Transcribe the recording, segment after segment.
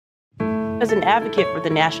As an advocate for the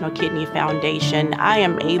National Kidney Foundation, I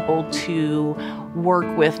am able to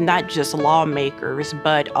work with not just lawmakers,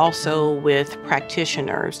 but also with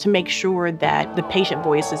practitioners to make sure that the patient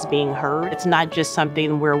voice is being heard. It's not just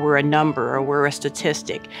something where we're a number or we're a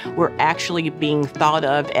statistic. We're actually being thought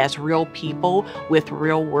of as real people with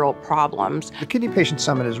real-world problems. The Kidney Patient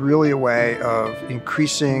Summit is really a way of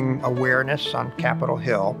increasing awareness on Capitol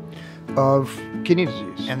Hill of kidney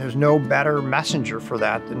disease. And there's no better messenger for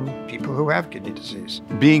that than people who have kidney disease.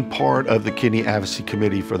 Being part of the Kidney Advocacy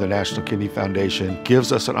Committee for the National Kidney Foundation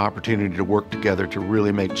gives us an opportunity to work together to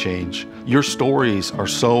really make change. Your stories are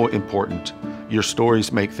so important. Your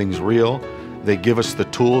stories make things real. They give us the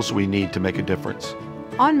tools we need to make a difference.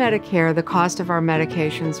 On Medicare, the cost of our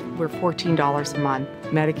medications were $14 a month.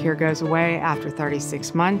 Medicare goes away after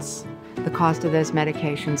 36 months. The cost of those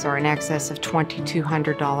medications are in excess of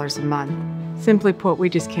 $2,200 a month. Simply put, we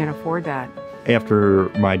just can't afford that. After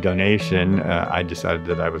my donation, I decided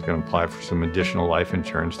that I was going to apply for some additional life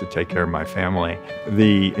insurance to take care of my family.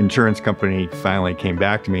 The insurance company finally came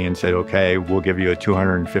back to me and said, okay, we'll give you a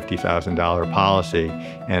 $250,000 policy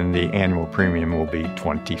and the annual premium will be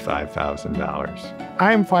 $25,000.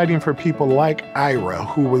 I'm fighting for people like Ira,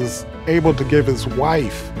 who was able to give his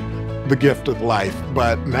wife the gift of life,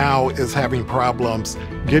 but now is having problems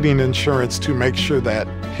getting insurance to make sure that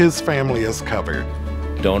his family is covered.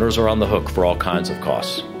 Donors are on the hook for all kinds of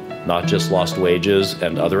costs, not just lost wages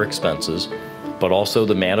and other expenses, but also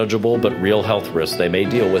the manageable but real health risks they may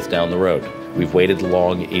deal with down the road. We've waited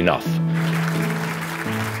long enough.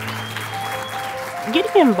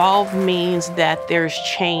 Getting involved means that there's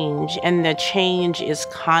change, and the change is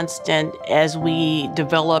constant as we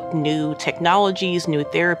develop new technologies, new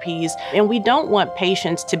therapies, and we don't want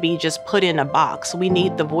patients to be just put in a box. We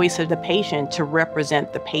need the voice of the patient to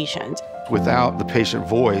represent the patient. Without the patient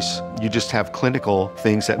voice, you just have clinical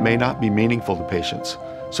things that may not be meaningful to patients.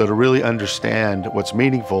 So to really understand what's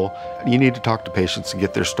meaningful, you need to talk to patients and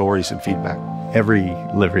get their stories and feedback. Every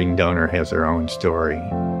living donor has their own story.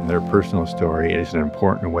 Their personal story is an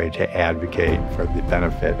important way to advocate for the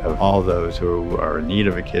benefit of all those who are in need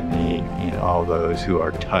of a kidney and all those who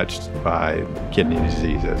are touched by kidney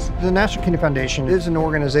diseases. The National Kidney Foundation is an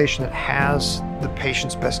organization that has the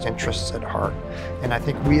patient's best interests at heart. And I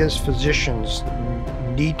think we as physicians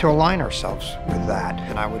need to align ourselves with that.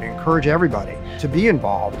 And I would encourage everybody to be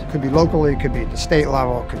involved. It could be locally, it could be at the state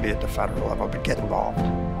level, it could be at the federal level, but get involved.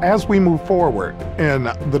 As we move forward in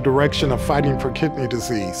the direction of fighting for kidney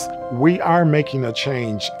disease, we are making a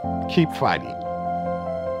change. Keep fighting.